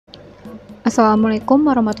Assalamualaikum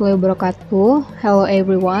warahmatullahi wabarakatuh. Hello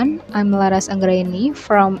everyone, I'm Laras Anggraini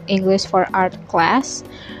from English for Art class.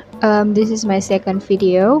 This is my second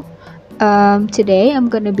video. Today I'm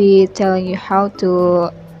gonna be telling you I'm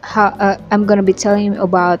gonna be telling you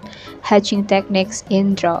about hatching techniques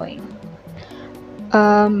in drawing.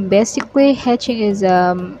 Basically, hatching is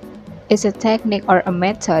a technique or a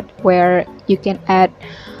method where you can add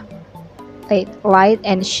light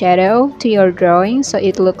and shadow to your drawing so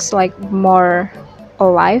it looks like more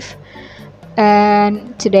alive. And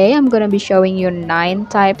today I'm gonna be showing you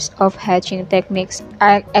 9 types of hatching techniques.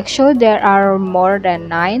 Actually there are more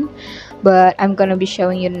than 9, but I'm gonna be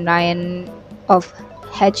showing you 9 of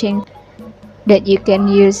hatching that you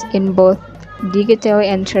can use in both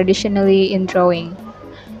digitally and traditionally in drawing.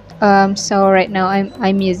 So right now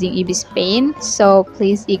I'm using Ibis Paint, so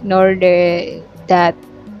please ignore the that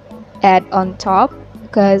add on top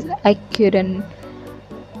because I couldn't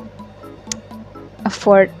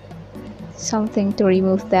afford something to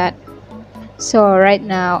remove that. So right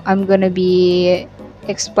now I'm gonna be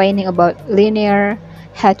explaining about linear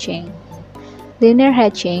hatching. Linear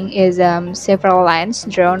hatching is several lines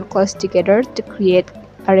drawn close together to create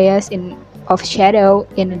areas of shadow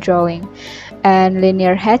in a drawing. And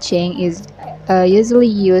linear hatching is usually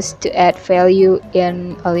used to add value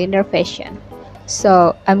in a linear fashion.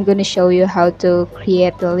 So I'm gonna show you how to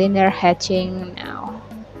create the linear hatching now.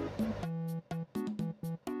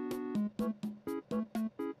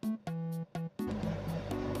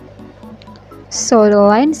 So the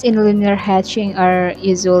lines in linear hatching are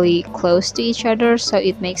usually close to each other, so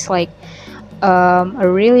it makes like a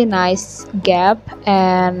really nice gap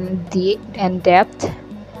and depth.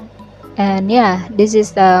 And yeah, this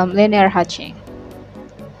is the linear hatching.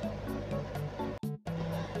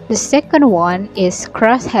 The second one is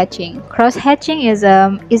cross hatching. Cross hatching is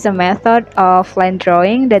a method of line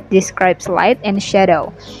drawing that describes light and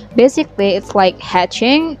shadow. Basically, it's like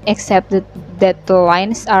hatching, except that the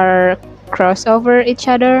lines are cross over each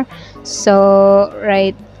other. So,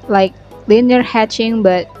 right, like linear hatching,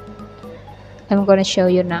 but I'm gonna show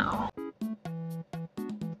you now.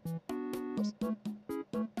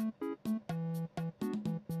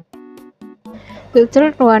 The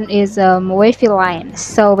third one is wavy lines.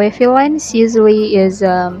 So wavy lines usually is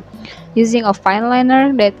using a fine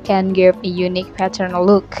liner that can give a unique pattern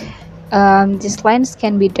look. These lines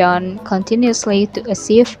can be done continuously to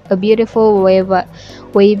achieve a beautiful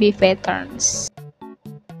wavy patterns.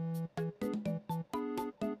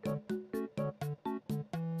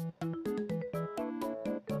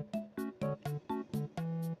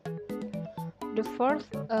 The fourth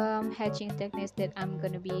hatching technique that I'm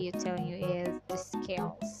gonna be telling you is the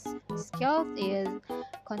scales. Scales is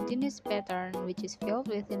continuous pattern which is filled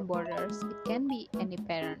within borders. It can be any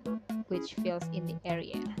pattern which fills in the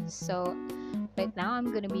area. So right now I'm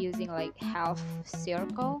gonna be using like half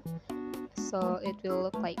circle, so it will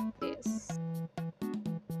look like this.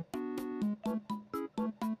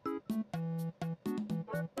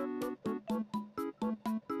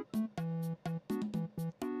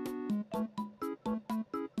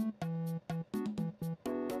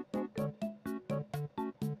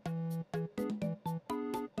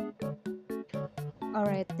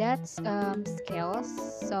 Alright, that's scales.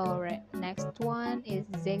 So next one is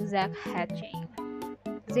zigzag hatching.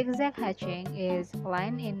 Zigzag hatching is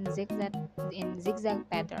line in zigzag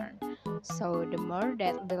pattern. So the more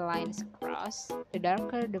that the lines cross, the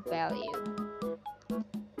darker the value.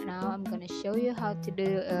 Now I'm gonna show you how to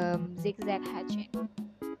do zigzag hatching.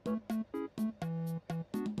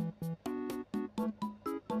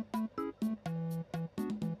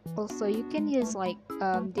 Also, you can use like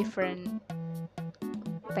different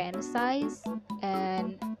pen size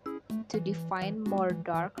and to define more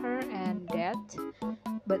darker and depth.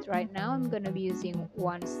 But right now I'm gonna be using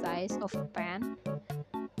one size of pen.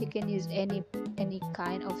 You can use any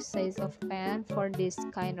kind of size of pen for this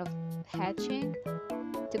kind of hatching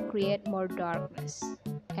to create more darkness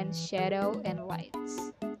and shadow and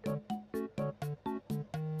lights.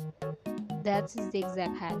 That's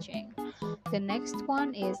zigzag hatching. The next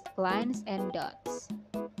one is lines and dots.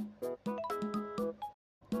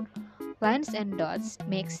 Lines and dots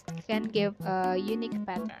can give a unique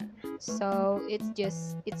pattern. So it's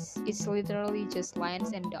literally just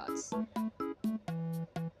lines and dots.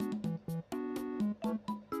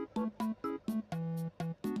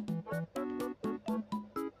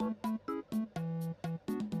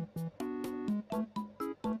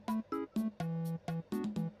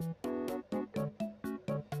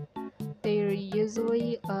 They're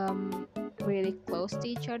usually really close to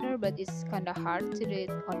each other, but it's kind of hard to do it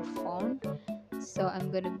on phone. So I'm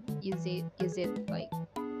gonna use it like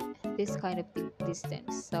this kind of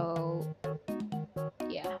distance. So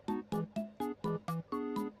yeah.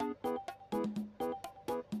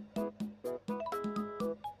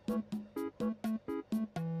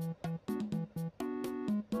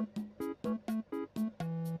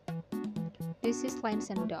 This is lines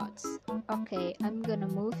and dots. Okay, I'm gonna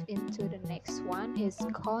move into the next one is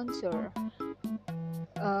contour.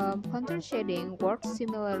 Contour shading works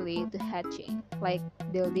similarly to hatching, like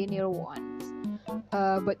the linear ones,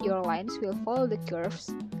 but your lines will follow the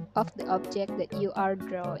curves of the object that you are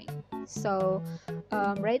drawing. So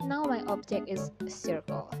right now my object is a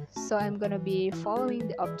circle, so I'm gonna be following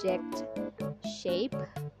the object shape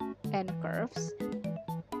and curves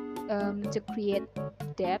to create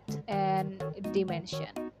depth and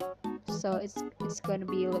dimension. So it's gonna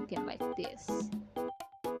be looking like this.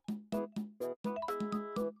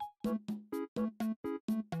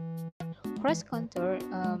 Cross contour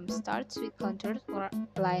starts with contoured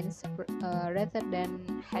lines rather than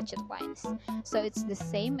hatched lines. So it's the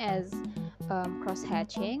same as cross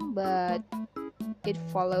hatching, but it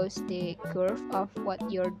follows the curve of what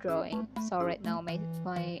you're drawing. So right now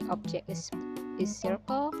my object is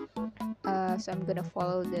circle, so I'm gonna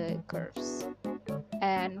follow the curves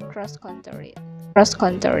and cross contour it. Cross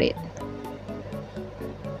contour it.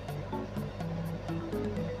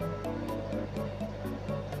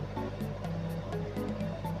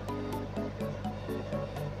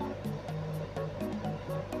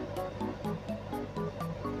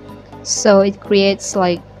 So it creates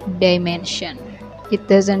like dimension. It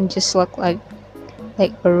doesn't just look like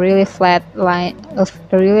a really flat line of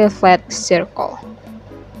a really flat circle,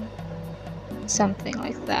 something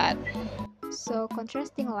like that. So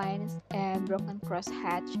contrasting lines and broken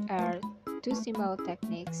crosshatch are two similar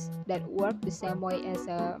techniques that work the same way as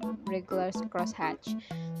a regular crosshatch.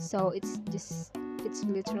 So it's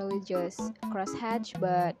literally just crosshatch,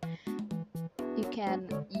 but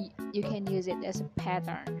you can use it as a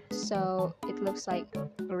pattern. So it looks like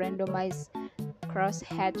a randomized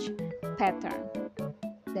crosshatch pattern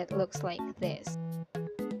that looks like this.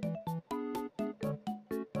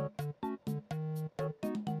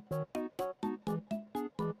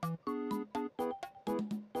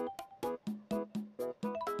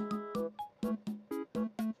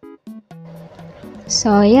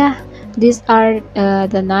 So yeah, these are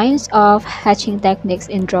the names of hatching techniques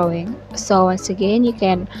in drawing. So once again, you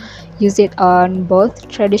can use it on both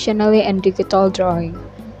traditionally and digital drawing.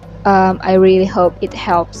 I really hope it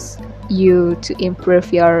helps you to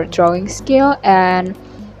improve your drawing skill, and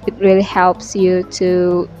it really helps you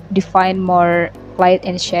to define more light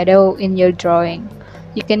and shadow in your drawing.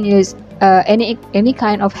 You can use any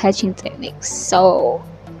kind of hatching techniques. So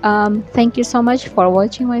thank you so much for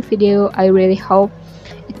watching my video. I really hope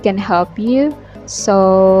it can help you.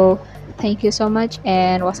 So thank you so much,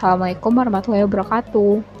 and wassalamualaikum warahmatullahi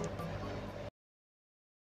wabarakatuh.